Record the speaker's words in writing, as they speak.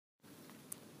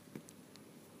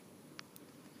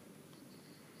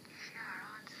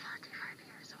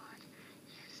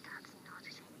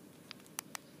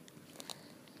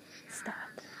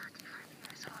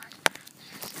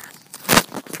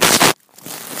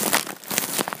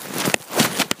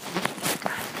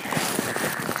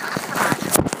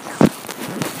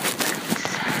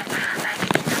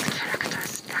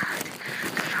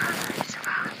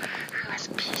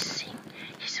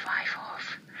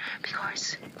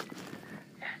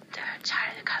the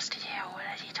child custody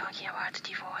already talking about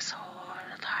divorce all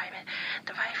the time, and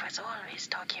the wife was always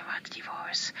talking about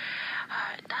divorce.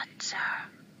 That's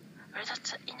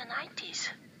in the 90s.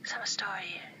 Some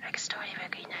story, like a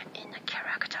storybook in a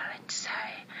character, let's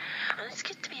say. And it's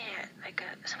good to be like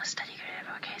some study group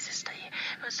or case study,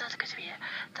 but that could be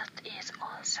that is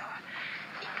also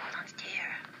important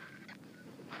here.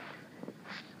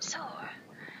 So,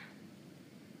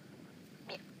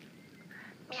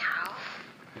 meow.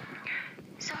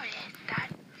 Sorry,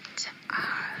 that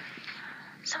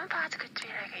some part could be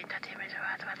like entertainment,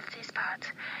 but this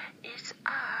part is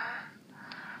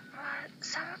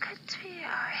some could be a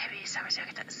heavy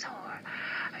subject. So,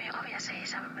 obviously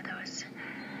some of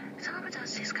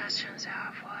those discussions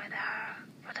are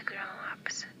for the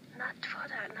grown-ups, not for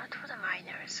the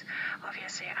minors,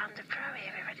 obviously. And probably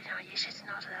everybody knows you should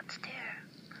know that there.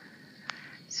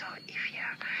 So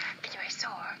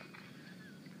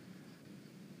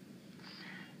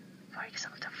for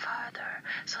example, the father.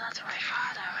 So that's why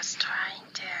father was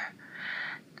trying to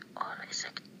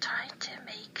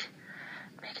make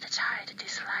the child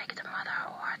dislike the mother,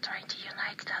 or trying to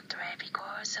unite that way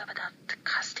because of that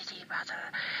custody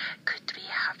battle could be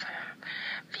happen,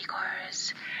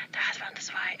 because the husband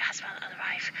and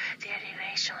wife, their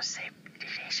relationship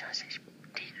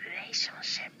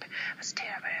was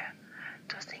terrible.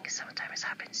 Those things sometimes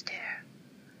happens there,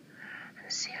 and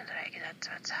it seemed like that's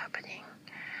what's happening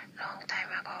long time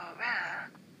ago. Well,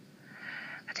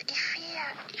 but if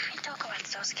we talk about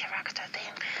those characters,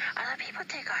 then other people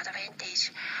take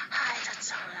advantage. Hi, that's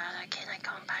someone canine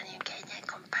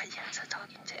companions are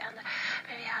talking to, and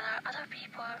maybe other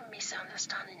people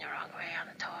misunderstand in the wrong way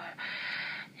and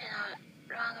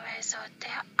wrong way. So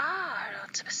there are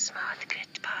lots of smart,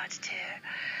 good parts too.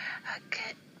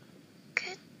 Good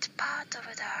part of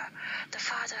the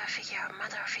father figure,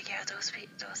 mother figure, those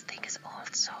things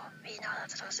also. We know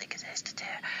that those exist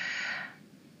too.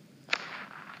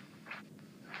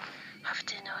 Have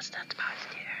to know that part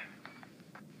there.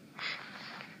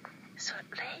 So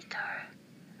later,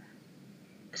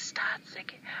 start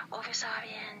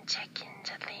observing, checking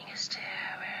the things too.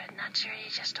 We're naturally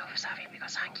just observing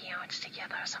because hanging out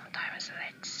together sometimes,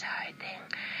 let's say, then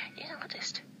you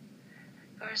noticed.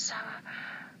 Or some,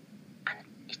 and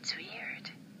it's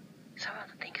weird. Some of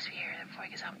the things weird. For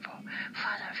example,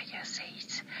 father figure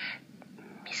says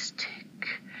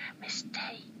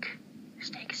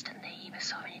mistakes the name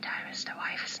so many times. The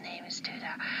wife's name is to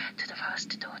the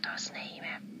first daughter's name.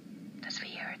 That's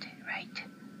weird, right?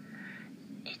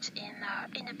 It's in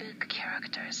the book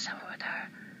characters. Some of the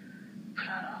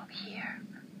plot here,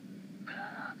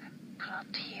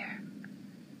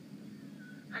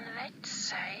 and let's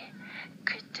say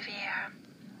could be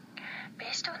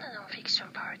based on the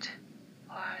non-fiction part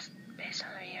or based on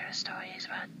real stories,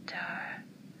 but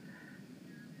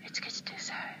it's good to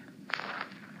say.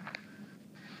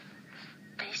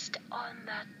 Based on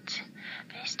that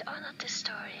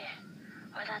story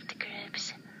or that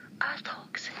group's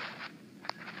talks,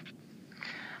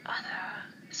 other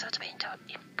sort of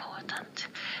important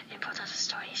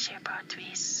story share part,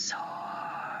 we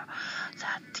saw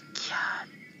that cat.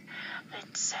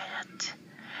 Let's say that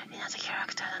another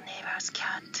character, the neighbor's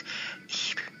cat,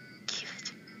 even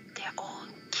killed their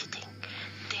own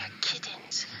their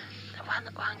kittens.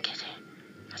 One kitten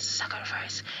as a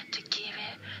sacrifice to give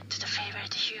it to the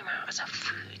favorite human as a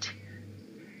food.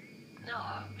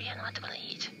 No, we are not gonna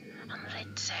eat. And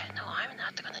let's say, no, I'm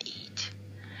not gonna eat.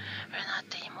 We're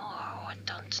not anymore, or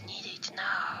don't need it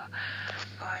now,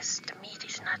 because the meat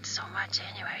is not so much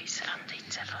anyways, and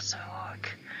it's a lot of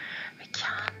work. We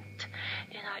can't,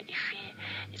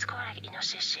 it's called like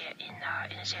inoshishi in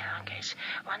the J language.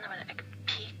 One of the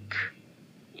pig,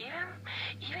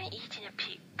 even eating a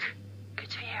pig could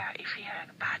be if you're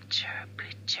like butcher,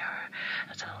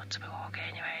 that's a lot of work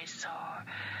anyway. So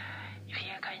if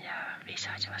you kind of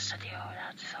research or study all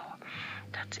that, so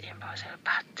that's impossible.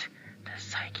 But the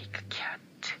psychic cat,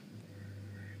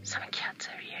 some cats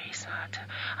are really smart,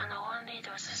 and only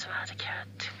those smart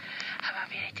cats have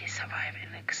ability to survive, it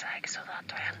looks like. So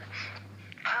that way,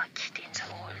 our kittens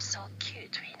are all so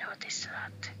cute. We noticed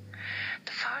that.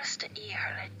 The first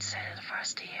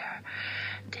year,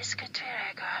 this could be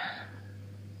like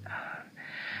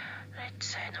let's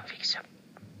say non-fiction.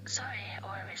 Sorry,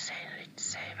 always say let's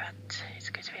say, but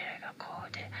it could be like a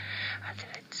code. And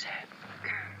let's say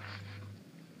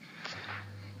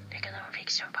like a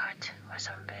non-fiction part or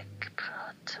some big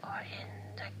plot or in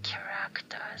the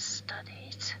character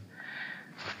studies.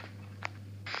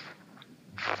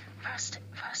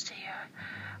 First year,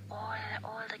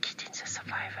 all the kittens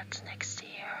survive at next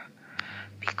year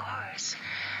because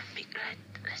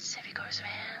let's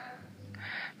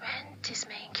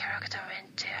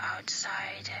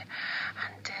outside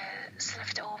and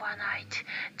slept overnight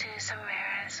to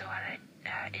somewhere else, or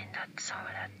in that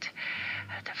somewhere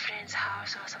at a friend's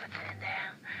house or something. And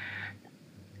then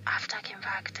after I came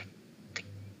back,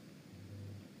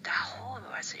 the home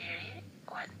was really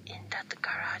in that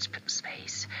garage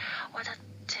space, or that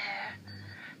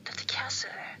castle,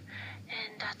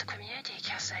 and that community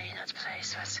castle in that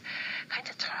place was kind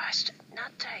of trashed.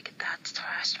 Not like that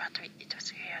trashed, but it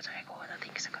was weird, like all the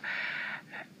things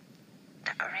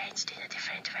arranged in a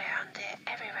different way, and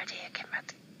everybody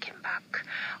came back,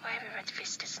 or everybody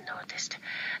visitors noticed,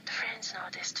 the friends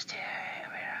noticed,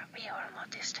 we all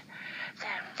noticed.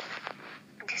 Then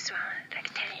this one,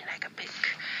 like telling like a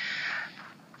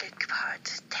big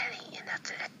part, telling in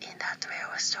that way,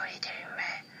 or storytelling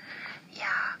way.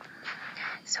 Yeah.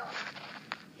 So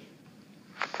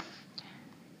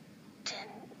then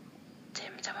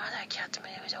the mother cat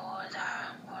moved all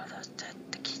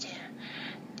the kitten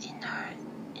in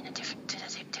the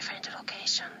different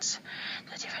locations,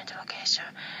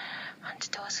 and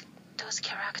those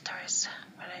characters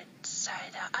were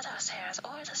inside the other sailors.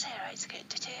 All the sailors good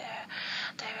too.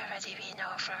 They already we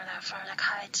know from the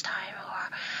college time, or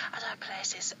other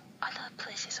places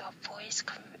of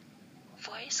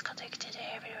voice connected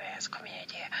everywhere as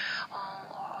community, on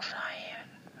or offline,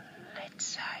 let's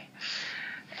say.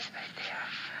 Everybody there.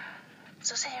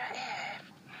 So Sarah A,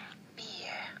 B,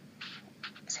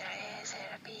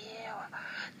 or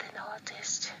they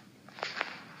noticed,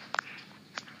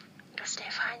 because they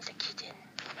find the kitten.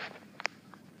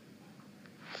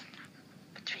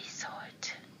 But we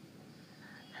thought,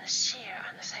 and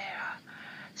Sarah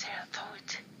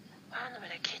thought, one of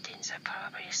the kittens are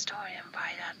probably stolen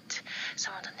by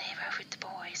some of the neighborhood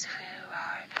boys who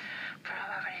are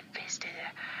probably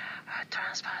visited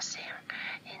trespassing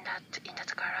in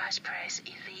that garage place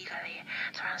illegally,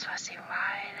 trespassing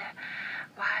while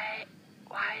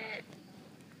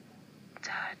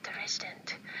the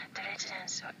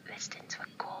residents were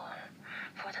gone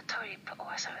for the trip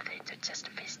or something, to just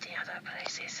visiting other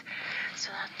places. So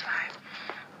that's why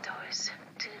those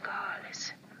two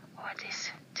girls, or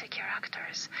these two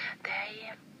characters,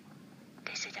 they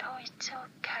said, oh, it's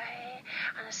okay,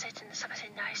 and said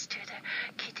something nice to the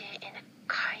kitty in a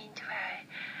kind way,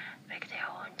 like their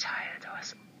own child or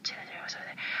children or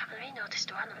something. And we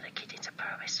noticed one of the kittens are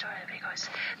probably stolen, because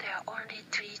there are only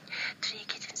three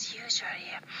kittens.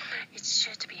 Usually it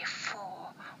should be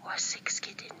 4 or 6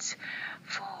 kittens.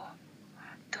 4.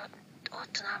 The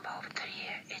odd number of 3,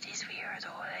 it is weird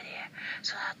already.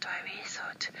 So that's why we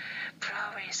thought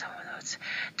probably some of those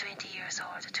 20 years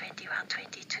old, 21,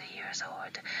 22 years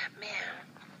old men,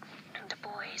 the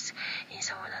boys in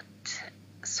some of that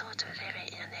sort of living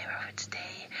in a neighborhood,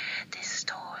 they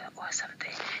stole or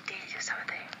something, they do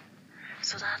something.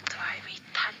 So that's why we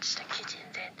touched the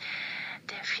kitten. Then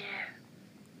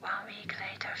 1 week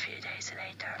later, a few days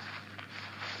later,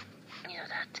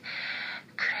 that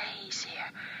crazy,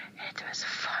 it was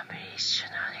family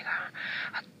shenanigan,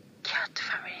 a cat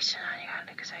family shenanigan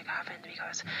looks like happened,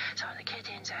 because some of the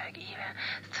kittens are even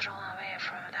thrown away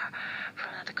from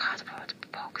the cardboard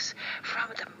box from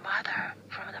the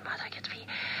mother cat. We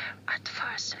at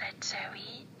first, let's say,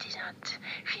 we did not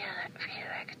feel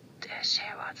like to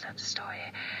share about that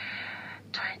story.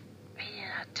 We did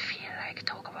not feel like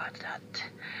talk about that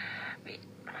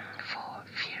for a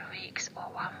few weeks or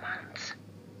 1 month.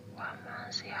 1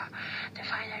 month, yeah. Then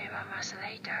finally 1 month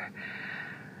later,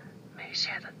 we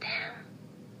shared that. Then,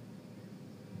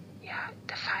 yeah,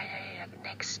 the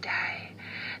next day,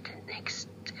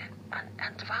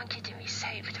 and one kitten we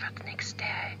saved, but next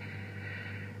day,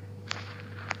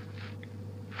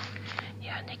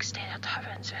 next day that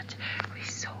happens, that we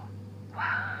saw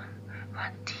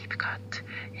one deep cut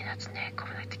in its neck of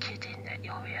that kitten.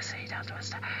 Obviously that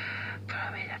was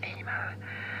probably the animal,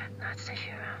 not the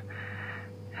human.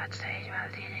 That's the animal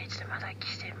did it, the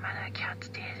mother cat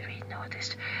did. We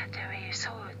noticed, then we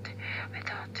saw it. We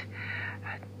thought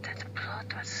that the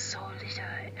blood was so little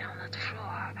on that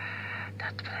floor,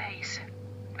 that place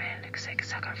where it looks like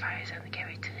sacrifice and gave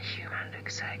it to the human.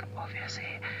 Looks like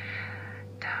obviously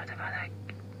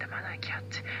the mother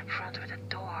cat in front of the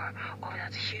door of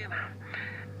that human.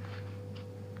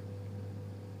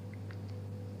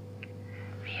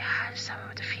 We had some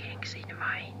of the feelings in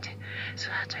mind, so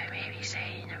that's why maybe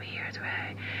say in a weird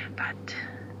way, but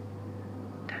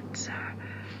that's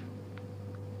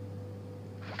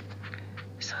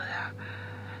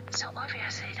so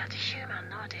obviously that human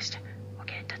noticed,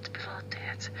 okay, that blood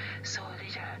is so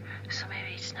little, so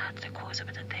maybe it's not the cause of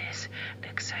the death.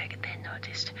 Looks like they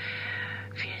noticed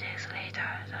a few days later,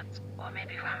 or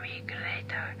maybe 1 week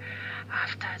later,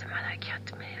 after the mother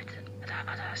cat moved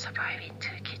the other surviving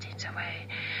two kittens away,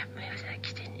 move the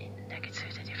kitten in to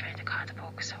the different card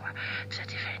box or to a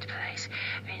different place.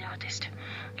 We noticed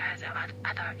the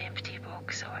other empty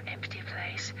box or empty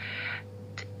place,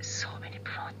 so many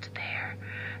plot there.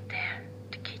 Then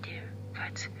the kitten,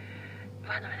 but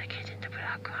one of the kitten, the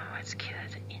black one, was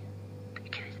killed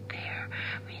there.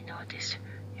 We noticed.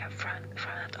 From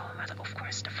that on, but of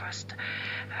course the first,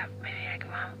 maybe like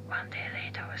one day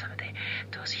later or something,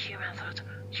 those humans thought,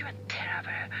 you are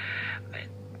terrible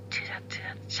to that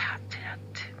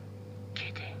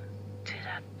kitten, to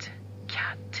that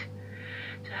cat.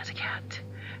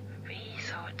 We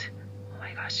thought, oh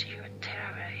my gosh, you're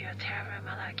terrible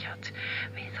mother cat.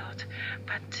 We thought,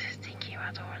 but thinking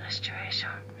about all the situation,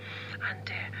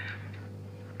 and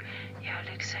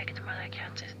looks like the mother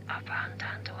cat is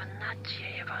abandoned or not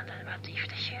really abandoned, but if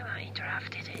the human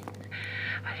interrupted in a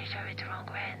little bit wrong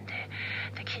way, and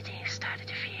the kitten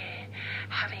started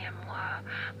having a more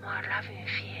loving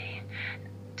feeling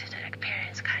to the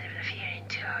parents, kind of the feeling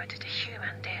toward the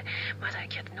human. The mother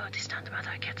cat noticed, and the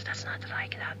mother cat does not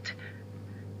like that.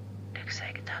 Looks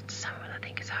like that some of the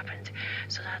things happened,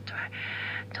 so that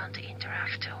don't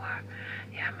interrupt, or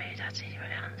maybe that's it.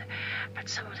 But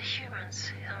some of the human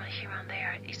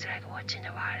there is like watching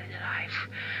the wildlife,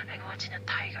 like watching a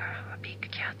tiger or a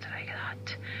big cat like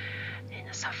that in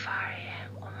a safari,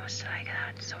 almost like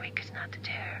that. So we could not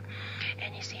tell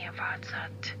anything about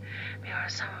that,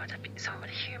 because some of the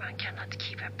human cannot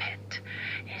keep a pet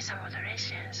in some of the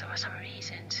regions or some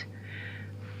reasons.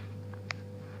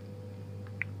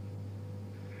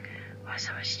 Or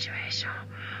some situation,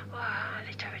 or a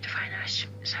little bit financial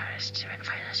situation,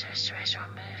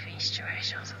 moving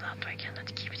situation, so that we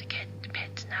cannot keep the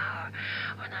pet now,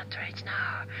 or not right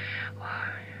now,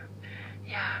 or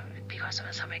because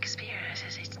of some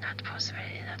experiences, it's not possible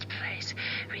in that place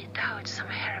without some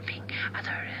helping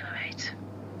other roommates,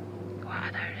 or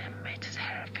other roommates'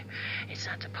 help. It's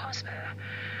not possible,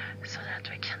 so that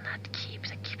we cannot keep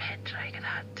the pet like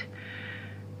that.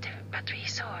 But we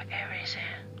saw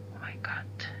everything. Oh my God,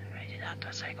 really, that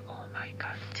was like, oh my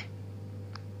God,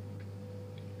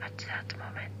 at that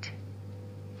moment.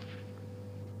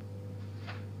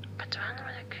 But one of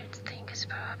the good things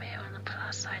probably on the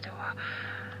plus side, or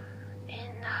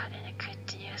in the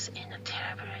good news, in the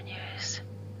terrible news,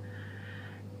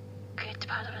 good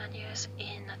part of the news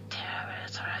in the terrible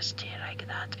tragedy like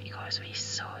that, because we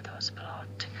saw those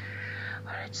plot,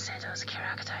 or let's say those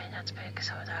characters in that book,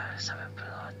 so there's some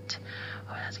plot,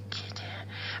 or that kitten.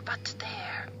 But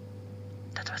there,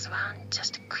 that was one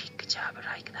just quick job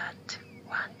like that,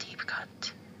 one deep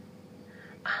cut.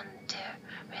 And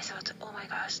we thought, oh my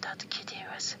gosh, that kitten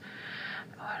was,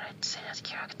 or let's say that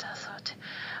character thought,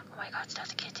 oh my gosh,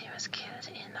 that kitten was killed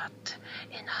in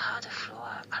the hard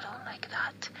floor alone like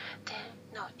that. Then,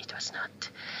 no, it was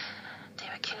not. They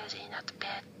were killed in that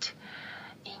bed,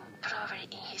 probably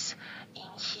in his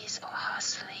or her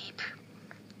sleep.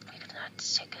 We could not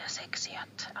check the sex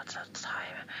yet at that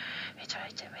time. We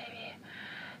tried to maybe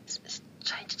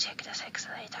try to check the sex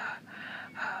later,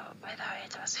 whether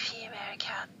it was female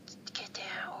kitten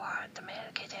or the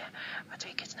male kitten, but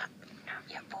we could not.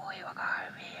 Boy or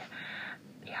girl,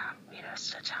 we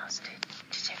lost the chance to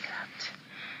check that.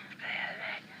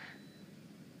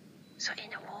 So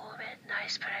in a warm,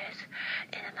 nice place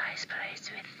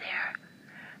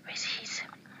with his,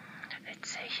 let's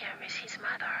say here, with his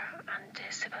mother and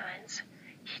the siblings,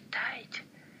 he died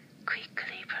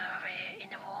quickly, probably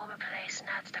in a warm place,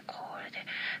 not the cold,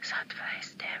 sad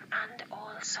place them. And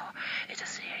also, it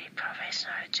was really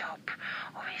professional job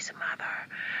of his mother,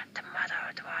 the mother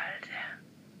of the wild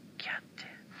cat.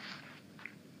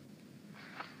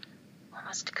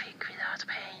 Almost quick without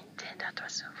pain, then that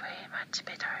was way much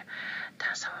better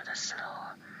than some of the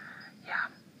slow,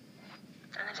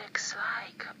 And it looks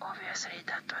like, obviously,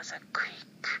 that was a quick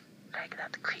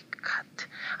cut.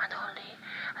 And only,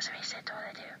 as we said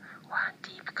already, one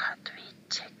deep cut we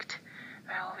checked.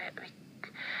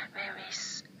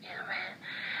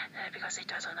 Because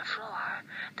it was on the floor,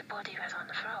 the body was on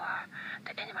the floor,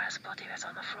 the animal's body was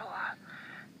on the floor,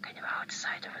 kind of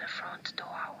outside of the front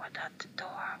door, or that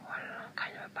door, or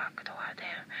kind of a back door.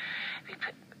 Then we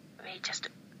put it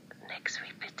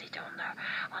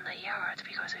on the yard,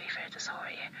 because we felt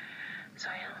sorry. So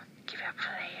give a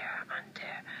prayer and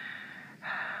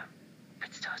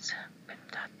put that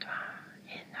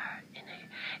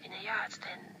in the yard.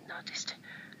 Then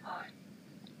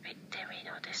we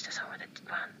noticed some of the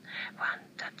one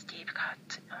that deep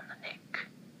cut on the neck.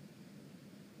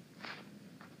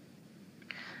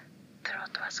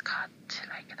 Throat was cut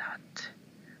like that.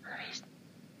 And we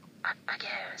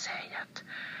again say that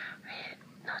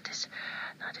noticed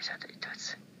that it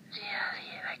was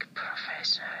really like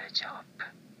professional job.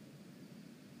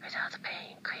 Without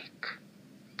paying quick,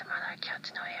 the mother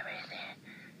cat know everything.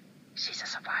 She's a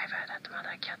survivor. That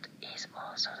mother cat is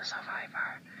also the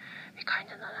survivor. We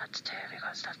kind of know that too,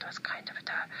 because that was kind of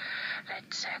the,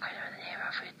 let's say, kind of the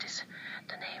neighborhood is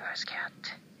the neighbor's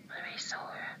cat. When we saw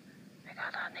like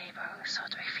other neighbor who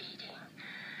sort of feeding,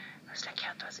 because the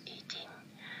cat was eating,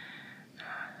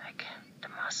 like the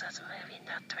mouse was moving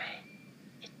that way.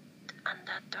 And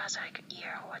that was like a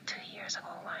year or 2 years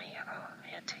ago, 1 year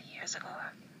ago, 2 years ago.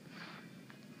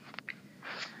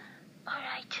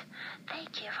 Alright,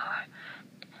 thank you for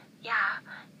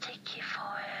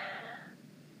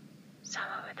some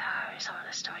of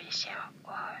the stories share,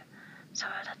 or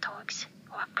some of the talks,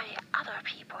 or other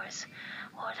people's,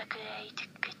 or the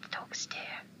good talks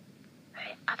there,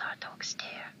 other talks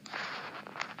there.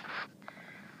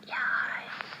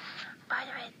 By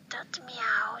the way, that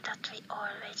meow that we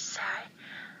always say,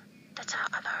 that's our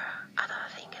other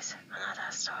things and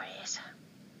other stories,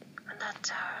 and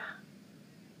that's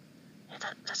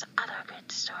other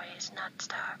good stories, not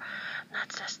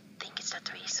the things that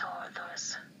we saw,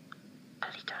 those a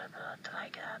little blood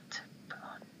like that,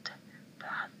 blood.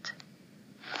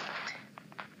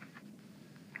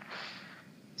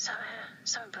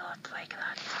 Some blood like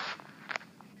that.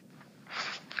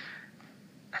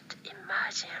 But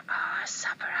imagine our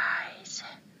surprise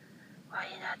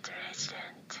when that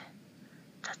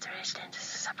resident's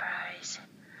surprise.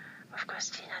 Of course,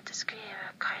 Tina to scream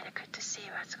kind of good to see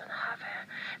what's going to happen,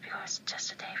 because just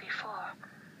the day before,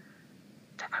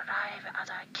 the alive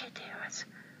other kitty was,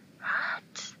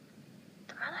 what?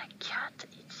 The mother cat,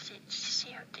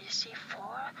 did she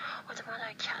fall? Or the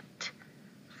mother cat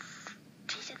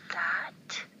did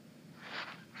that?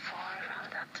 Fall from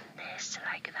that nest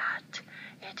like that?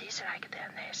 It is like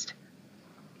their nest.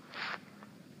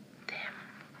 Them.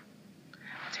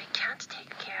 But we can't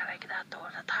take care like that all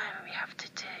the time. We have to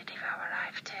live our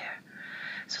life there.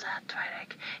 So that's why,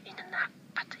 like, in the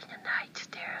night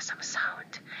there's some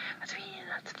sound, but we did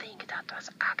not think that was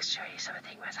actually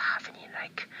something was happening,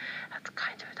 like that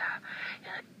kind of the,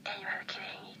 animal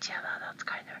killing each other, that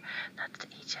kind of, not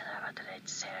each other, but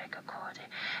let's say like a code,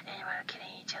 animal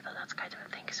killing each other, that kind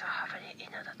of things were happening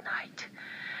in that night,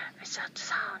 with that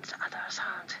sound, the other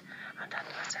sound, and that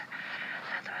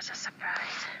was a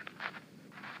surprise.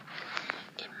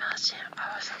 Imagine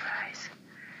our surprise.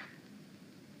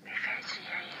 We felt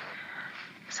really,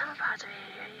 some part we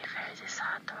really felt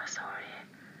sad or sorry,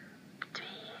 but we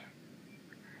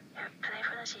pray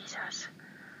for the Jesus,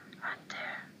 and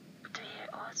we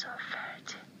also felt,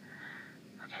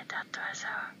 okay, that was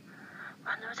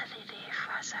one of the relief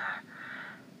was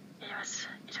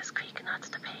it was quick, not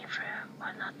the painful,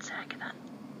 or not like that,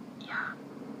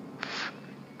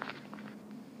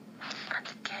 and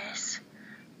guess,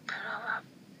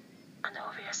 and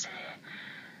obviously,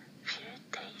 few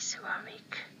days, 1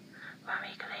 week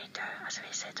later, as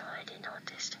we said, already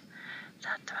noticed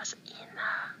that was in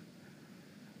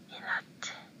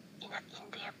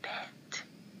their bed.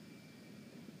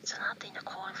 So not in a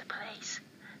cold place,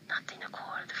 not in a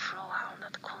cold floor on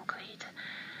that concrete.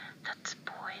 That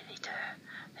boy,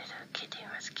 little kitten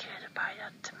was killed by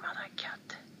that mother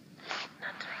cat.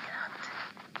 Not like that.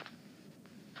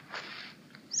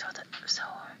 So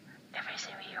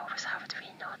everything we observed, we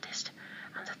noticed,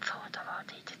 and the thought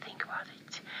about it, think about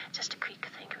it, just a quick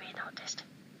thing we noticed.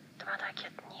 The mother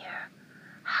cat knew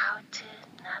how to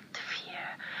not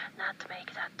fear, not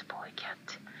make that boy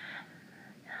cat,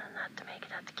 not make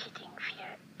that kitten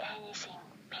feel anything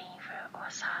painful or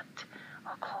sad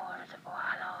or cold or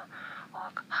alone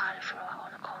or hard floor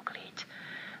on concrete,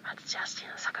 but just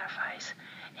sacrifice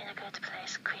in a good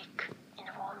place, quick, in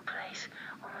a warm place,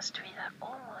 almost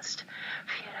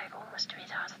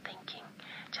without thinking,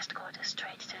 just go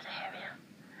straight to the heaven.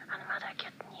 And mother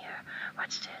cat knew what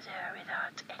to do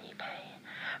without any pain,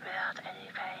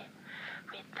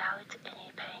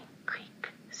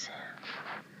 quick, soon,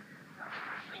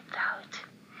 without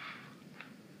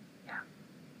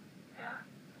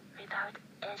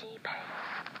any pain.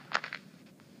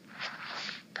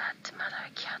 That mother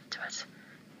cat was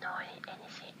knowing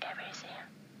anything, everything.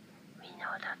 We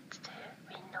know that too.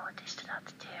 We noticed that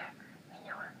too. We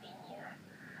knew,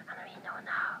 and we know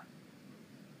now.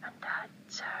 And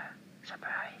that's a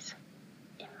surprise.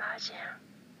 Imagine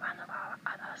one of our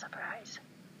other surprise.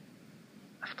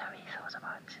 After we thought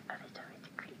about a little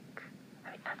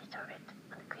bit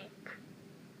and quick.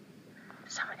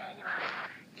 Some animals,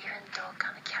 even dog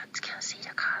and cat, can see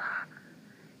the color.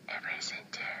 Everything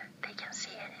too. They can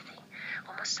see anything.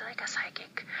 Almost like a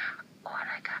psychic, or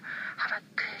like have a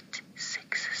good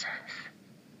sixth sense.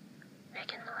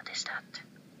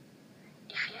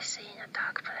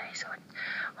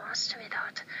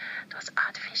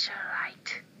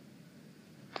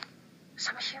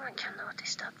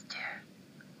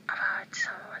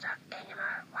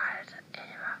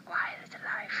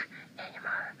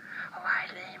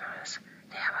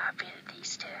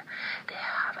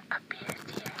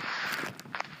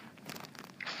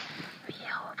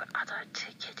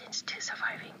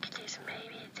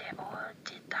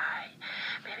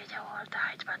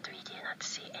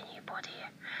 body.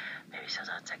 Maybe so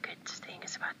that's a good thing,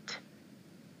 but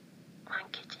one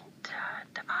kitten,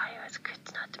 the eye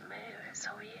could not move, so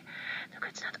we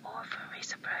could not open. We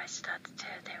surprised that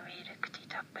then we looked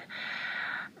it up.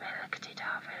 It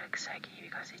looks like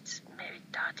because it's maybe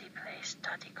dirty place,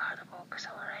 dirty card box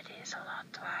already, so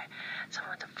that's why some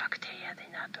of the bacteria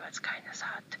in that was kind of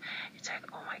sad. It's like,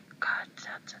 oh my god,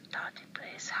 that's a dirty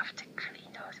place, have to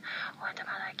clean those. Or the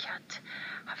mother cat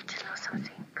have to know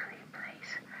something clean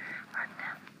place. But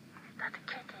that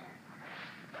kitten,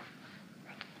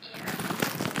 like even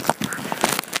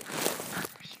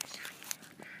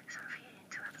some feeling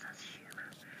to have that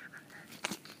humor and that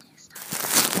kitten stuff.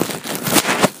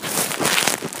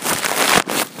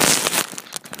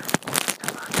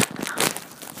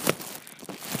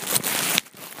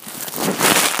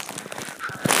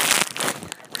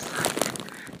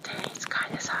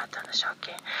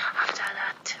 Shocking.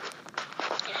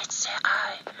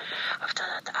 After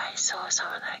that, I saw some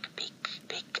like big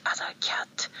other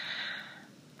cat.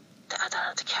 The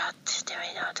adult cat. Then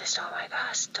we noticed, oh my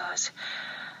gosh, those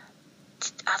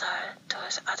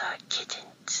other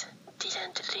kittens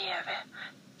didn't live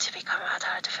to become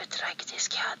adulthood like this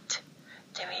cat.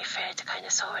 Then we felt kind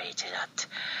of sorry to that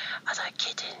other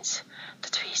kittens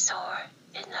that we saw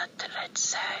in that,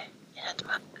 let's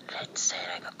say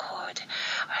like a code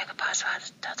or like a password,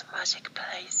 that magic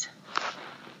place.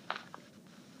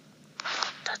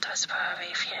 That was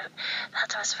probably a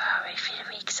few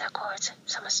weeks ago.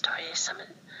 Some stories,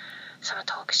 some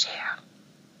talk share,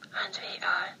 and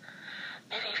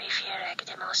maybe we feel like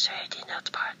demonstrating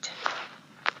that part.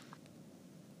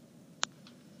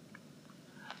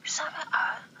 Some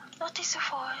notice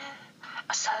for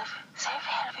a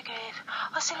self-help group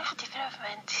or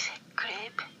self-development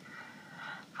group.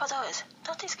 For those,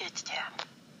 that is good too.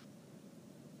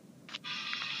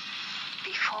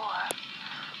 Before,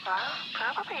 well,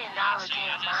 probably now they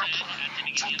are marking,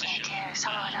 checking to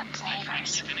some of that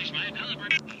neighbors.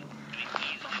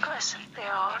 Of course, they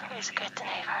are always good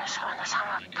neighbors, and some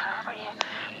are probably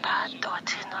bad or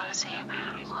too nosy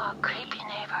or creepy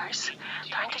neighbors,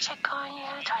 trying to check on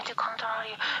you, trying to control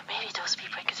you. Maybe those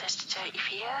people exist too.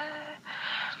 If you,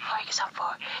 for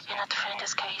example, in that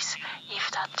friend's case,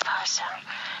 if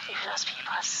those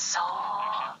people are so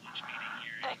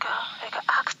like an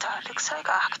actor, looks like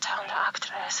an actor and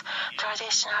actress,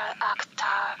 traditional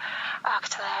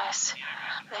actress,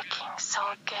 looking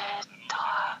so good,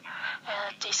 or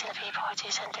decent people,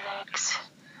 decent looks,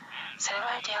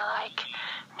 celebrity like,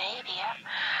 maybe,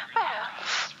 well,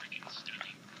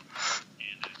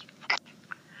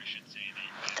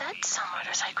 that's some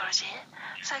other psychology.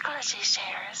 Psychology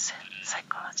shares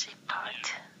psychology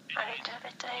part a little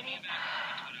bit, maybe.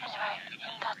 Anyway,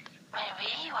 in that, when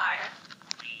we were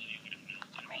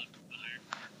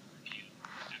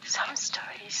some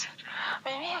stories.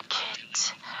 When we were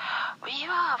kids, we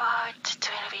were about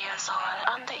 12 years old,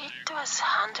 and it was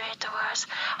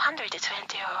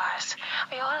 120 of us.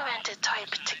 We all went to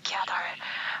type together,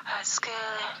 school,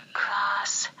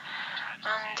 class,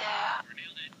 and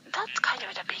that's kind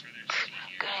of the big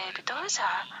group. Those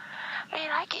are, we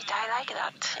like it. I like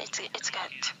that. It's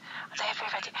good.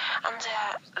 Everybody. And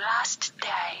the last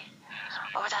day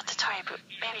of that trip,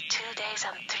 maybe 2 days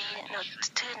and 2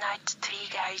 nights, 3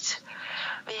 days,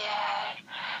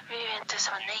 we went to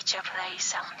some nature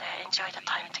place and enjoyed the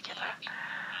time together.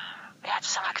 We had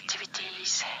some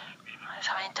activities,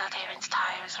 some entertainment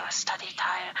times or study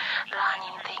time,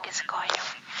 learning things going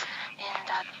in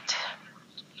that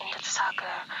circle.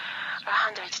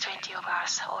 120 of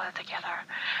us all together.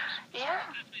 Yeah,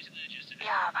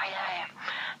 by the way,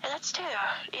 that's true.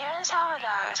 Even some of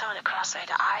the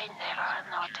classmates I never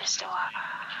noticed,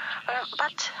 but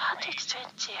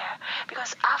 120,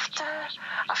 because after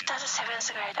the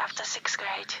 7th grade, after 6th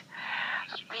grade,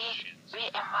 we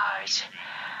emerged.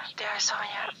 There are so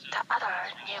many the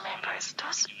other new members.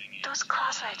 Those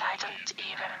classmates I don't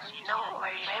even know or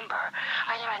remember.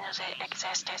 I never knew they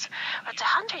existed. But the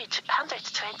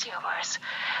 120 of us,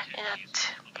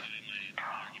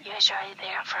 usually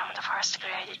they're from the 1st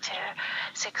grade to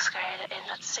 6th grade in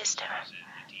that system.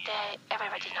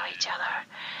 Everybody know each other.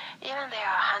 Even there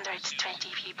are 120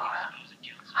 people,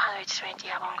 120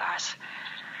 among us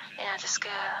in the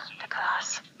school, the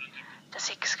class, the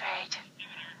 6th grade.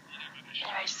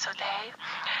 Anyway, so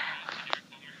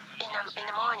in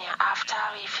the morning after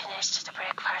we finished the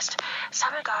breakfast,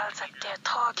 some girls they're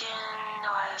talking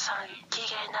or some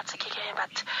giggling, not giggling,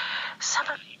 but some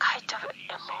kind of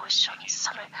emotions,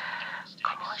 some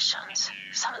commotions,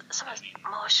 some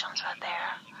emotions were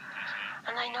there.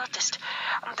 And I noticed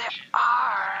there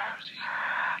are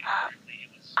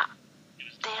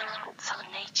then some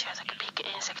nature, like a big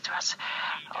insect was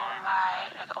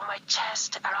my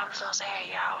chest, around those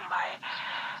area, on my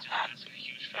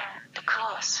the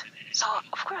clothes. So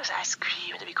of course I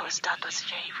screamed because that was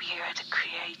very weird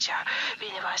creature.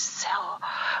 We never saw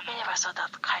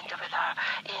that kind of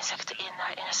insect in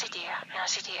a city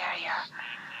area.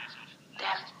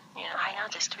 Then I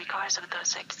noticed because of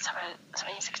those some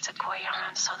insects are going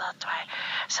around, so that why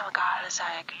some girls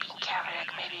are being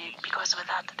careful, maybe because of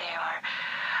that there are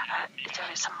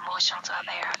some motions are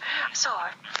there. So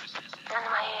in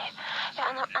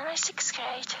my 6th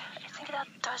grade, I think that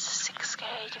was 6th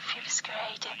grade, 5th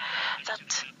grade,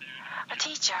 that a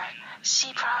teacher,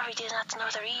 she probably did not know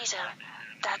the reason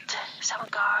that some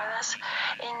girls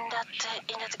in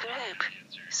that group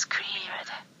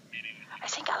screamed. I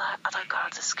think other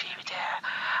girls screamed there,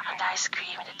 and I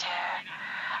screamed there,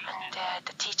 and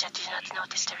the teacher did not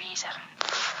notice the reason.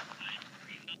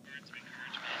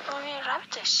 We love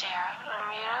to share,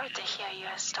 we love to hear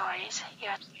your stories,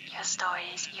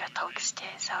 your talks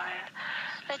too, so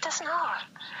let us know.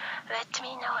 Let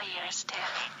me know yours too.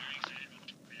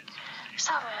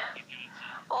 Some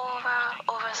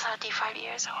over 35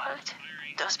 years old,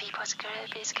 those people's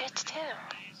group is good too.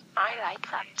 I like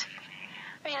that.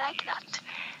 We like that.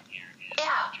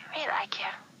 Yeah, we like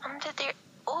it. And they're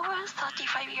over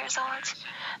 35 years old.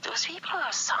 Those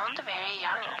people sound very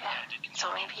young.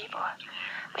 So many people.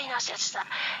 We noticed that.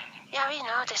 Yeah, we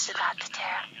noticed that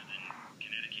too.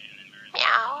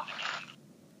 Meow.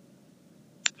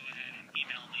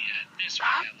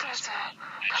 That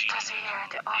was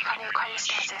weird. Or funny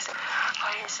coincidences.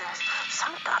 For instance,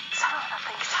 some of the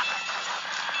things happened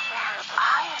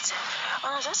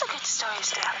when those are good stories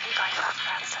too. People I love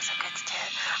friends, those are good too.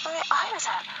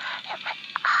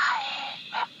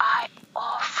 I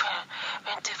often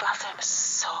went to bathroom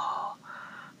so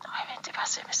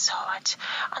much,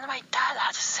 and my dad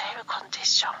had the same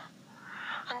condition,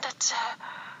 and that's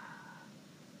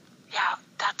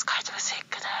kind of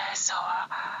sickness so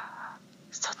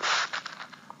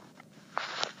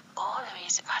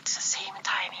always at the same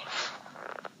timing.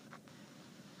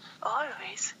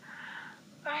 Always.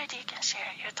 Already you can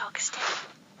share your talks too.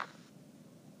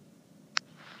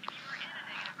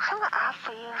 Some app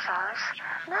users,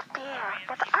 not there,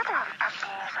 but other app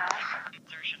users,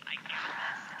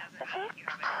 it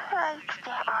looks like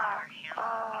they are,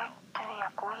 what we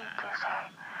are going to say,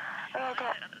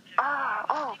 they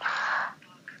are,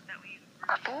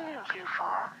 appearing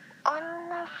people on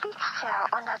a picture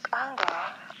on that angle.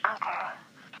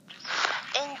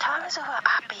 In terms of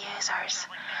app users,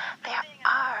 there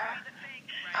are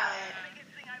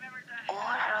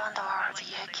all around the world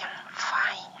you can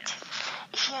find.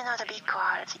 If you know the big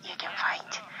world, you can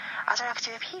find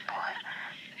attractive people,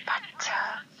 but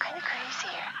kind of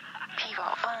crazy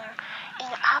people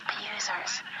in app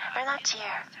users. We're not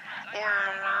here. There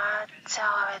are lots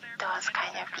of those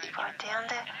kind of people,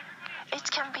 and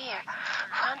it can be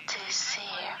fun to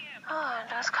see.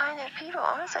 Those kind of people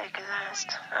also exist,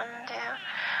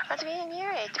 but we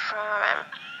knew it from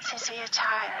since we are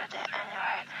child,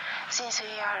 anyway, since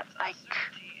we are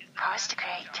first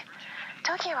grade.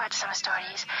 Talking about some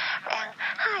stories, and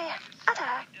hi,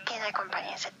 other Kenai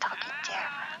companies are talking there.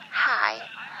 Hi,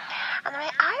 and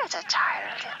when I was a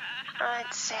child,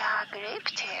 it's a group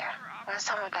too.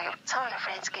 Some of the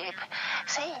friends group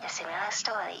saying the similar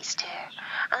stories too.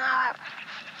 And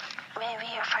when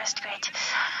we were first grade,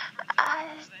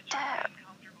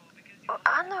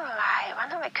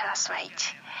 one of my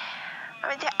classmates,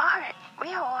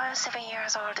 we are all 7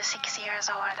 years old, 6 years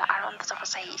old, around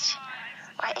those age,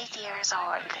 or 8 years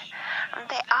old. And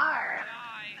they are,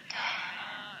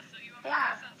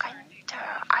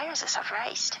 I was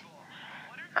surprised.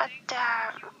 But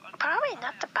probably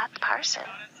not a bad person.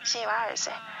 She was,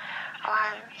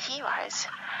 or he was.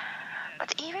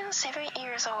 But even 7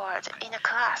 years old in a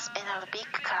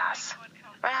big class,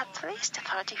 or at least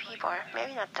 30 people,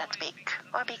 maybe not that big,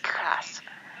 or big class.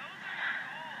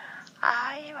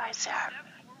 I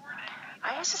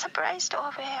was surprised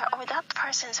of that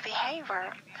person's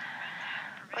behavior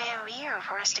when we were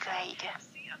first grade.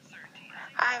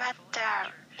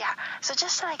 So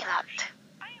just like that.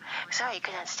 So I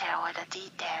couldn't tell all the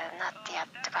detail, not yet,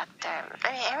 but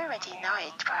everybody know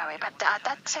it probably. But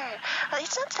that's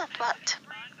it's not that bad.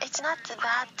 It's not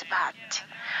that bad.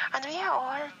 And we are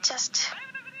all just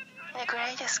in a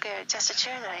grade school, just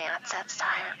children at that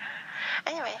time.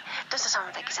 Anyway, those are some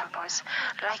of the examples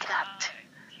like that.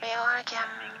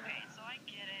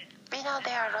 We know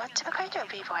there are lots of kind of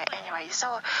people anyway.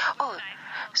 So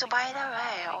by the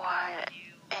way, or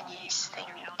anything,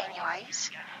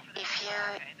 anyways, if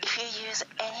you use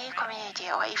any community,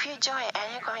 or if you join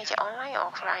any community, online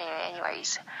or offline,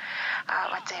 anyways,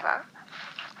 whatever,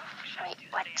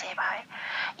 whatever.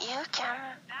 You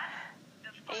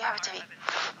have to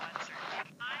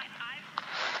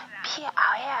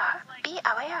be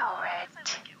aware of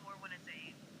it.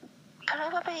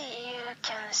 Probably you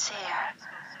can share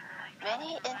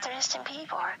many interesting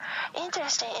people.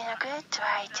 Interesting in a good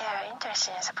way too.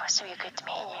 Interesting is supposed to be a good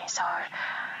meaning. So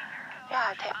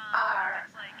yeah, there are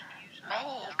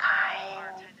many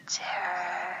kinds,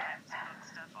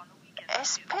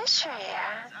 especially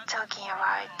talking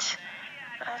about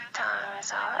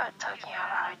times or talking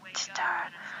about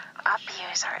the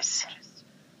abusers.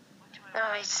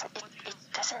 No, it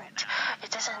doesn't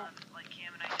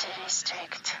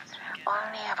restrict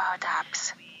only about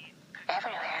apps.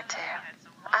 Everywhere to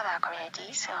other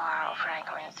communities or offline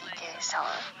community too. So,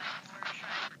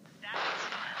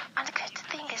 and the good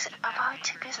thing is about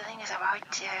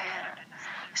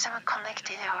some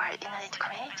connected or internet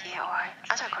community or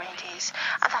other communities.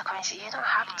 You don't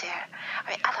have to.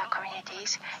 Other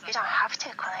communities you don't have to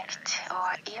connect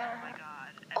or even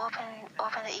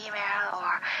open the email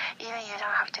or even you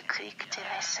don't have to click to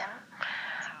listen.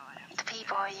 The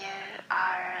people you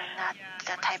are not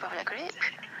the type of the group.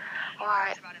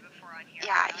 Or you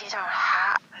don't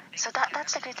have. So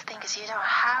that's the good thing is you don't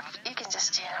have. You can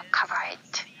just cover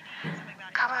it.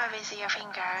 Cover with your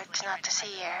finger to not to see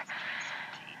it.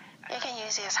 You can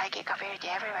use your psychic ability.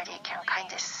 Everybody can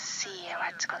kind of see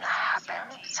what's gonna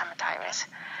happen sometimes,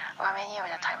 or many of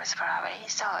the times probably.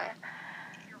 So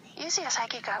use your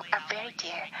psychic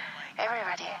ability.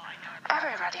 Everybody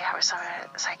has some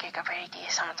psychic ability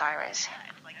sometimes.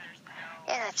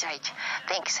 Yeah, that's right.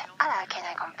 Thanks. Other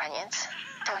canine companions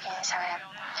talking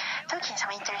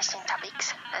some interesting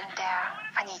topics and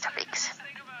funny topics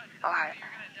or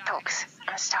talks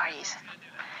and stories.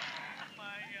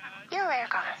 You're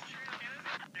welcome.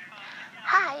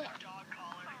 Hi.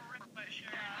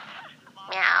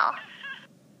 Meow.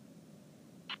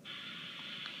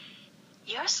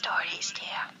 Your stories,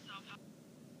 dear.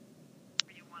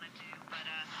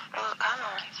 Oh, come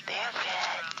on. They're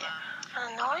good.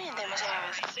 Knowing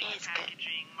themselves is good.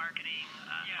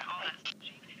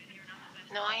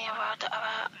 Knowing about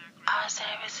our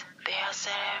service, their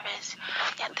service,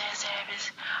 their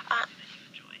service,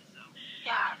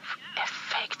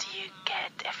 effect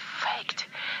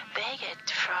they get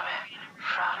from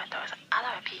those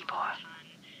other people.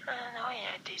 Knowing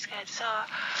it is good. So,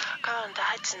 come on,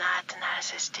 that's not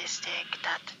narcissistic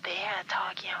that they are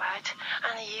talking about,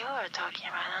 and you are talking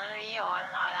about, and we all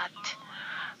know that.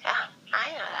 Yeah,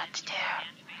 I know that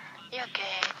too. You're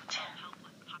good.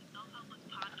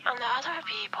 And other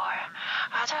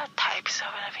types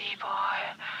of people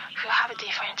who have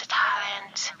different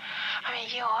talents.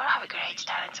 You all have great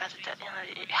talents, but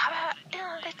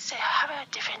let's say have a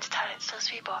different talents. Those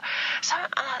people, some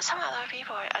other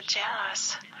people are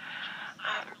jealous.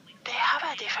 They have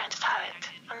a different talent,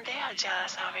 and they are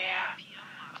jealous of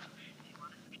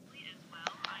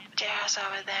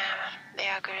them,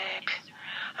 their group,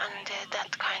 and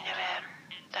that kind of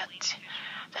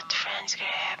that friends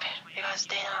group, because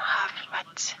they don't have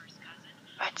what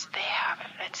they have.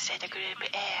 Let's say the group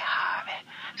A have,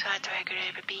 so that's why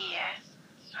group B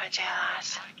are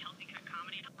jealous,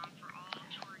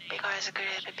 because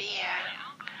group B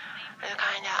is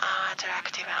kind of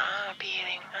attractive and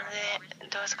appealing,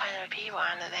 and those kind of people,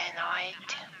 and they know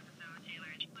it.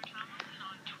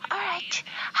 Alright,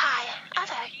 hi,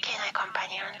 other canine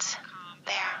companions.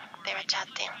 They were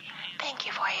chatting. Thank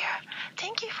you for your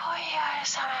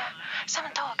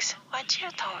some talks. What's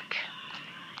your talk?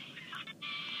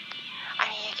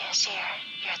 You can share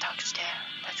your talks too.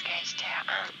 That's great too.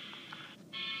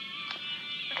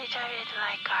 They treat it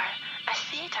like a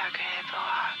theater group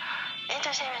or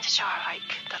entertainment show, like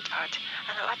that part.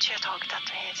 And what's your talk? That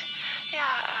means,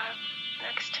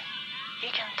 next you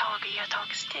can talk your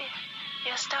talks too,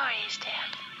 your stories too.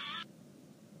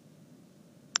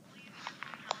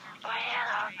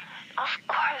 Of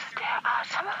course, there are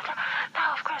some of the.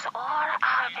 Now, of course, all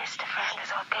our best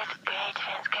friends or good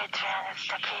friends,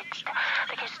 the kids,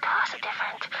 those are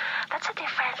different. That's a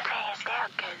different thing.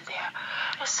 They're good.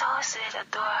 They're so sweet,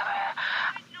 adorable.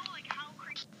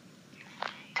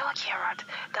 Talking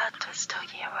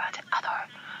about other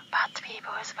bad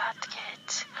people, bad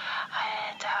kids,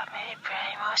 and maybe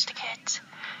brainwashed kids.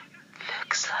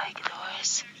 Looks like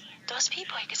those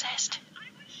people exist.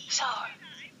 So.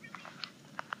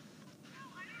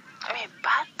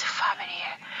 Bad family,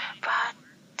 bad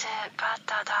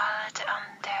adult,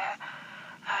 and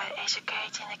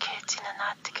educating the kids in a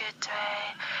not good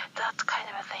way, that kind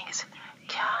of things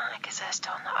can exist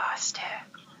on Earth too.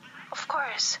 Of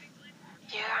course,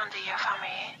 you and your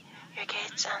family, your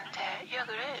kids and your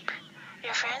group,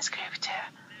 your friends group too.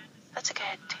 That's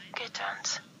good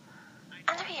ones.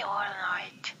 And we all know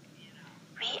it.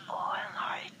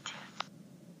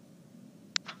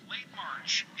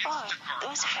 Oh,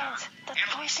 those friends that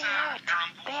voicing out,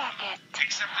 they are good.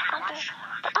 And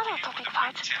the other topic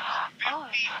part,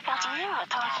 that we were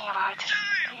talking about.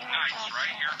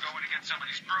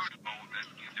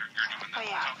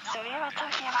 So we were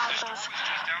talking about those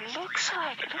looks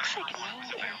like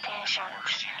mean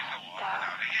intentions. The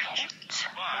kids,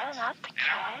 well, not the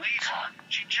kids.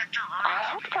 I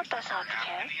hope that does not the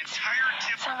kids.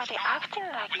 Somebody acting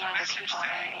like younger people,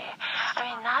 maybe. I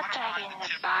mean, not like in the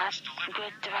bad,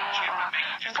 good way, or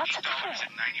that's a difference.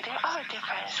 There are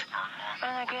differences. In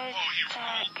a good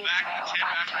way or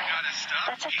bad way.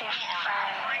 That's a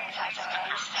difference as a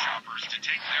race.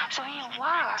 So we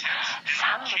were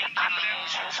some of the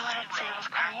abusers, or let's say those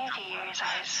community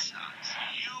users.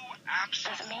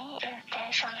 Those mean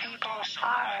intention people are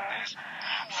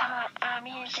some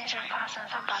mean intention persons,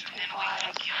 some bad people are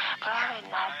like probably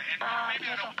not.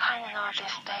 You can kind of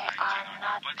notice they are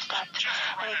not that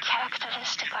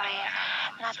characteristically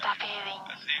not appealing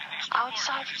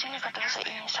outside too, but also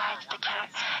inside the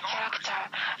character.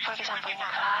 For example, in a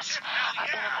class,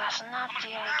 not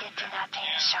really getting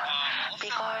attention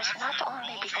because not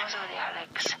only because of their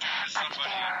looks, but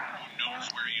their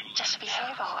just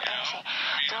behavior or anything.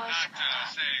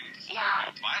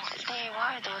 They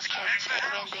were those kids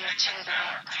when they were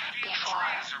children before,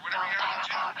 long time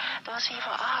ago. Those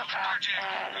people are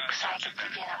looks like,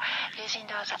 using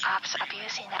those apps,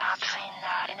 abusing the apps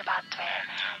in a bad way.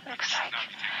 Looks like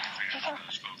you can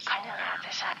kind of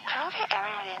notice that. Probably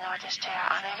everybody noticed there,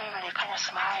 and everybody kind of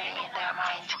smiling in their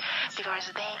mind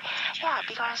because some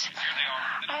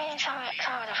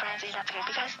of the friends in that group,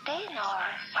 because they know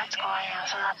what's going on,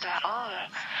 so that they're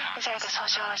it's like a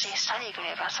sociology study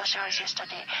group, a sociology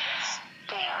study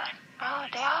there. Oh,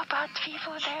 there are bad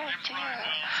people there too.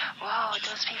 Wow,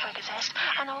 those people exist.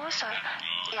 And also,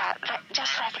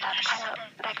 just like that, kind of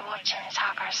like watching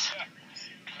circus.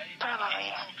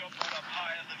 Probably.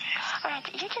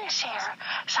 Alright, you can share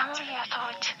some of your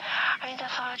thoughts. The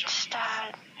thoughts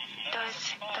that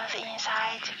those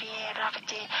insights, we love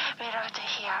to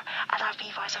hear other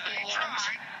people's opinions,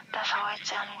 the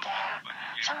thoughts, and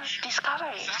some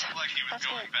discoveries. That's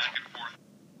good.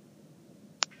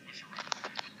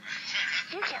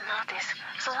 You can notice,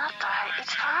 so that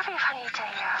it's probably funny to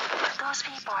hear those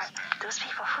people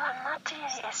who are not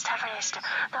really established.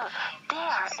 No, they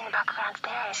are in the background, they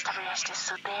are established,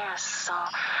 so they're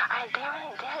established,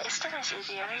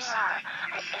 they really are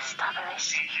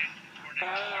established.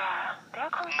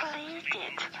 They're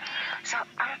completed. So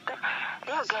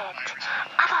they're good.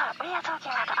 We are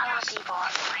talking about other people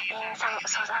in some,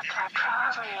 so that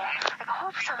probably I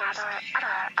hope some other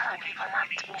people not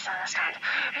misunderstand.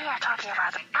 We are talking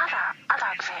about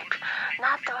other group,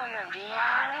 not on the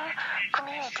real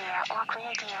community or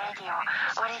community radio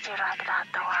or anything like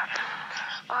that, or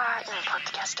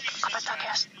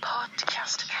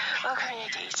podcast or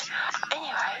communities.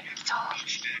 Anyway, so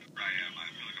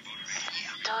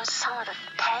those some of the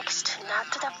text, not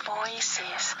the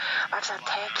voices, but the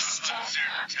text,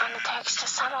 and the text,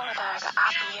 some of the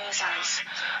app users,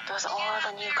 those all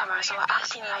the newcomers who are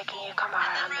acting like a newcomer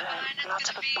and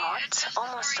lots of bots,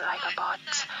 almost like a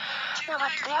bot. No,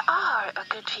 but there are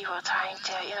good people trying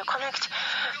to,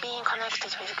 being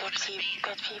connected with good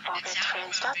people, good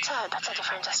friends. That's a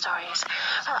different stories.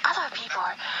 But other people,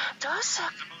 those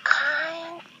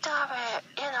kind of,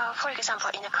 for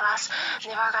example, in the class,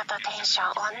 never got attention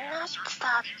or not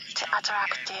that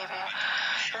attractive,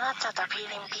 not that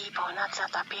appealing people, not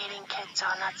that appealing kids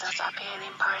or not that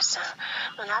appealing person.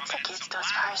 No, not the kids,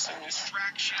 those persons.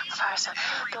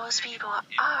 Those people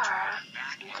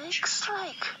looks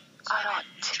like a lot.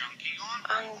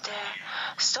 And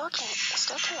stalking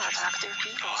attractive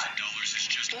people.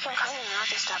 You can kind of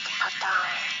notice that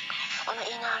pattern on the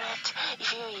internet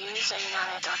if you use the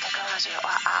internet or technology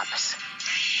or apps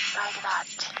like that.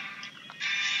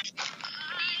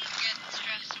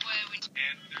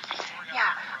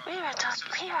 We were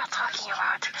talking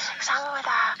about some of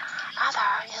the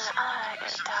other,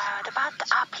 the bad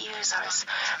app users,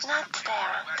 not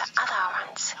them, the other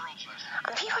ones.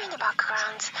 And people in the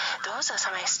background, those are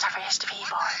some established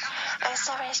people.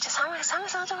 Some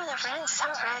sort of friends,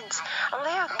 and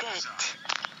they are good.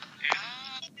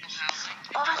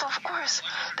 But of course,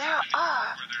 there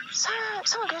are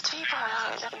some good people,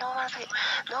 normal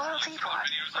people,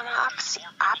 and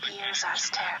app users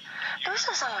there. Those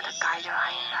are some of the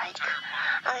guidelines,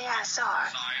 so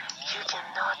you can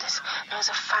notice there's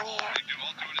a funny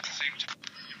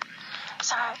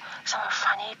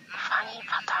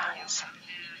patterns.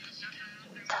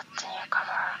 that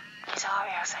newcomer is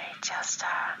obviously just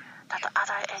that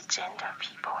other gender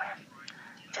people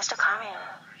just coming,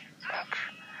 like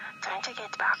trying to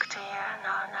get back to you,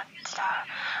 no, not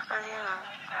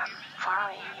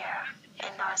following you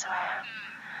in those ways,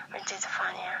 which is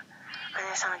funny. And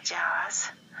there's some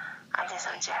jealous, and there's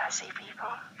some jealousy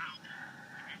people,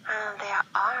 and they are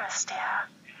honest there.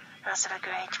 Those are the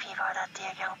great people that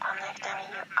you can connect. I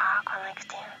mean, you are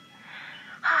connecting.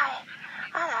 Hi,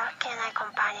 other K9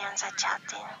 companions are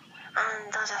chatting,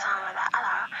 and those are some of the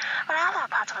other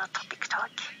parts of the topic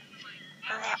talk.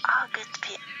 And they are good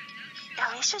people.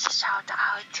 Yeah, we should shout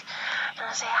out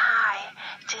and say hi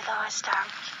to those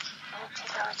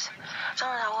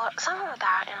some of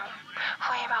that,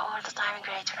 forever all the time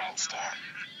great friends there.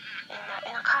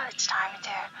 In a college time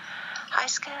there. High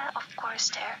school, of course,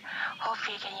 there. Hope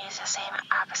you can use the same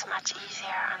apps much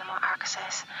easier and more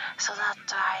access. So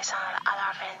that's why some of the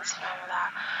other friends from the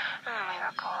way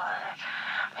back all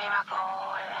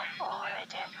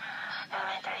the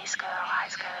elementary school or high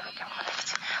school, we can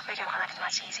connect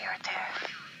much easier too.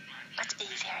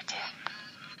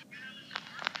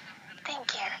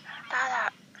 Thank you.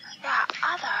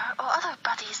 Other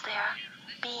buddies there,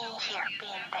 being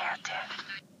there too.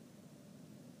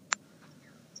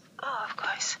 Oh, of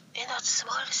course. In that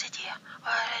small city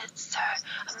where it's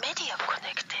media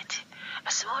connected,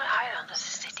 a small island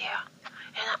city,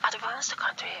 in an advanced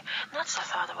country, not the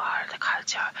third world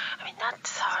culture. I mean, not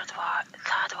third world.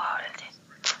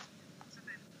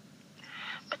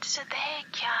 But so they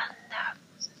can,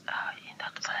 in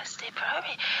that place, they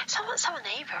probably, some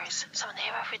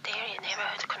neighborhood area,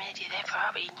 neighborhood community, they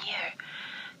probably knew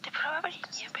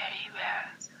very well.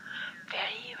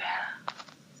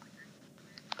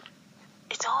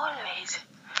 It's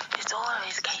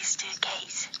always case to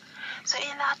case. So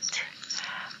in that,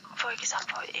 for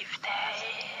example, if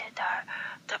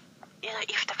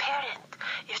the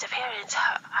parents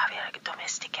have like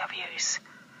domestic abuse,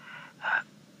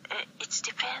 it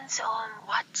depends on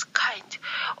what kind,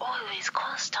 always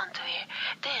constantly.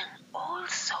 Then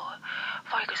also,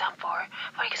 for example,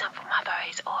 mother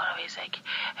is always like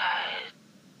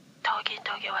talking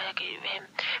like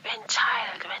when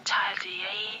child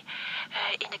really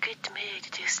in a good mood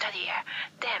to study,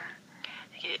 then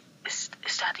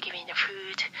start giving the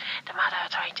food. The mother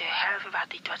trying to help,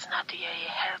 but it was not really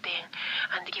helping,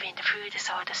 and giving the food,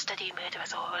 so the study mood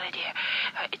was already.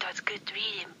 It was good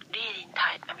reading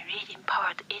time. I mean, reading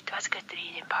part. It was good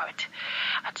reading part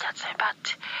at that time,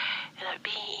 but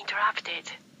being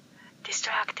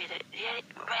distracted. Really,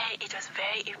 it was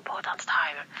very important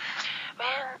time.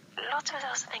 When lots of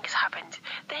those things happened,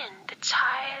 then the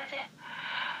child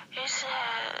is.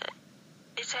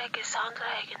 It's like it sounds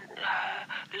like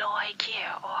low IQ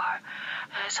or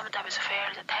sometimes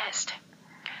fail the test.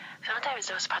 Sometimes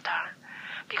those patterns,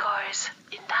 because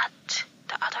in that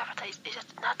the other pattern is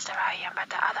not the Ryan, but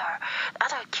the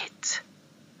other kids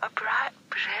are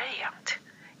brilliant.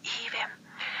 Even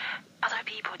other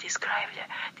people described him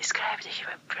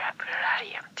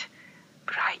brilliant,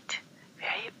 bright,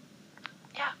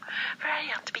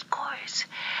 brilliant, because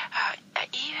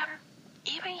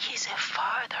even his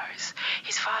father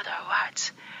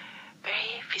was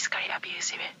very physically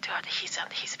abusive toward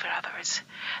his brothers.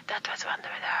 That was one of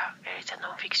the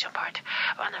non-fiction part.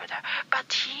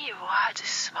 But he was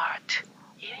smart.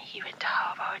 Even he went to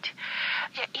Harvard.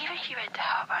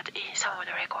 In some of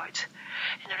the records.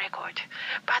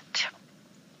 But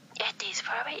it is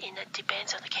probably it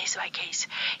depends on the case by case.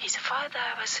 His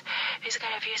father was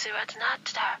physically abusive, but not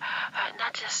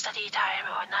the study time,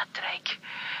 or not like,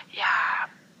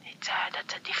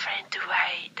 that's a different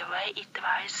way. The way it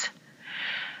was,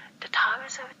 the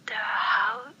terms of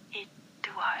how it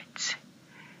was.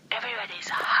 Everybody's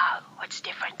how was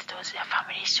different. Those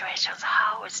family situations,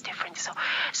 how was different. So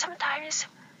sometimes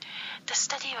the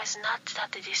study was not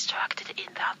that distracted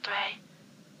in that way.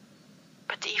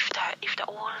 But if the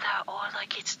older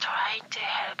kids trying to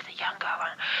help the younger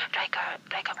one, like a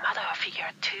mother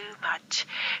figure too much,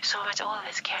 so much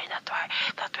always caring that way,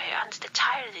 and the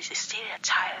child is still a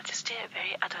child, still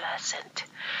very adolescent,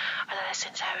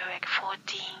 having like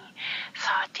 14,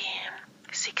 13,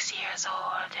 6 years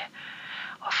old,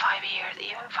 or 5 years,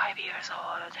 even 5 years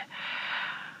old,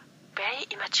 very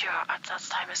immature at that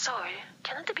time, so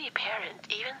cannot be a parent,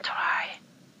 even try,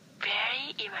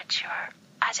 very immature.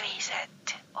 As we said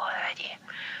already.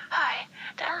 Hi,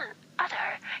 the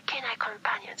other K9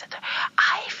 companions.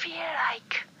 I feel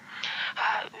like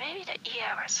maybe the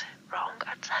year was wrong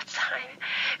at that time,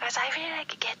 because I feel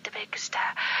like get the biggest,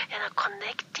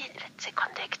 connected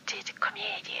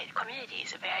community. Community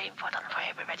is very important for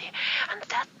everybody, and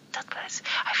that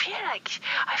I feel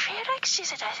like she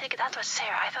said, I think that was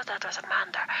Sarah. I thought that was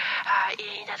Amanda.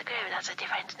 In that group, that's a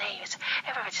different names.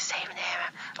 Everybody's the same name.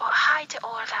 Well, hi to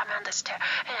all the Amandas too.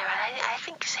 Anyway, I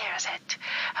think Sarah said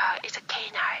it's a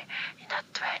canine in that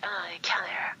way.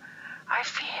 Canada. I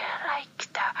feel like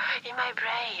in my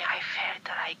brain, I felt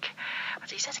like,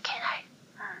 but is that a canine?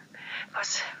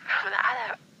 Because from the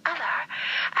other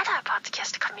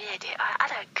podcast community, or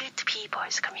other good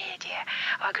people's community,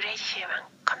 or great human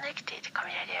connected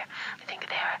community, I think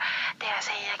they are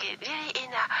saying like really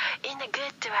in a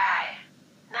good way,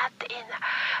 not in a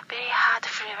very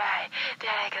hurtful way. They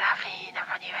are like laughing in a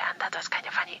funny way, and that was kind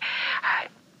of funny.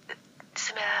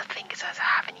 Similar things was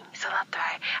happening, so that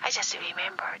way I just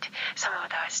remembered some of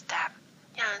those stuff.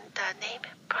 And the name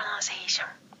pronunciation.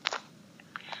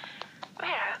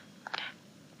 Well,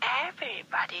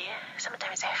 everybody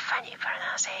sometimes have funny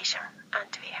pronunciation,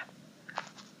 aren't we?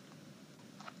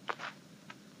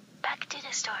 Back to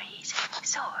the stories.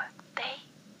 So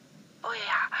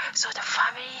the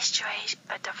family situation,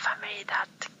 the family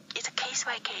that is a case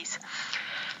by case.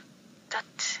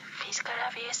 That physical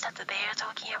abuse that they are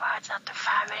talking about, that the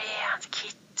family and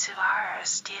kids are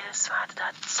still smart,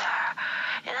 that's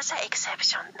an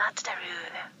exception, not the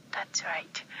rule. That's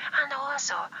right. And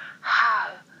also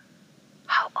how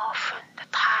often, the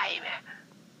time,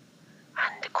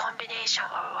 and the combination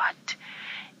of what.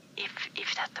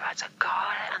 If that was a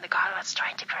girl and the girl was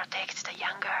trying to protect the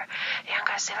younger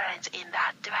siblings in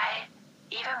that way,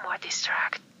 even more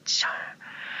distraction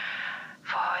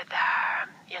for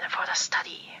the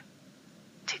study,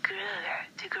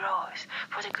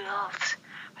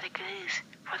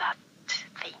 for that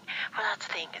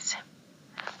things.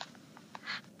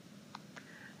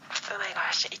 Oh my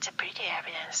gosh, it's a pretty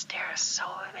evidence. There are so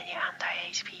many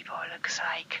underage people looks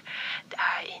like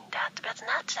in that, but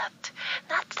not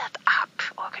that app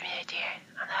or community,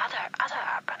 and other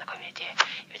app and community.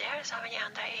 If there are so many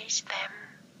underage, then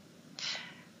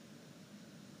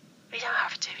we don't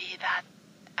have to be that.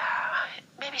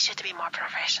 Maybe should be more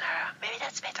professional. Maybe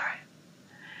that's better.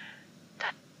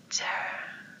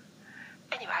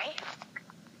 Anyway.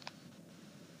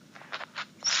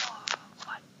 So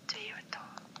what do you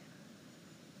talk?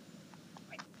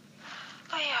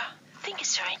 Oh yeah, I think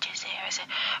it's trying to say,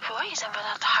 for example,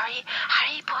 that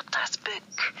Harry Potter's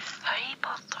book,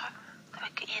 the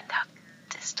book in that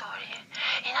story.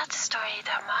 In that story,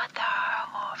 the mother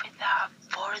of the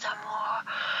Voldemort,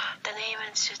 the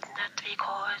name should not be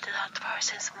called that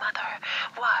person's mother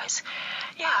was,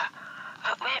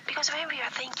 because when we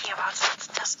are thinking about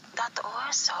that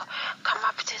also come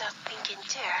up to that thinking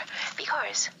too,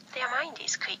 because their mind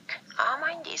is quick, our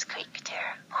mind is quick too,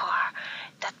 or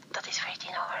that is pretty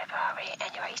normal probably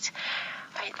anyways.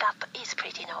 That is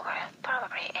pretty normal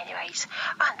probably anyways.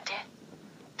 And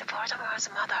the Voldemort's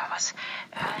mother was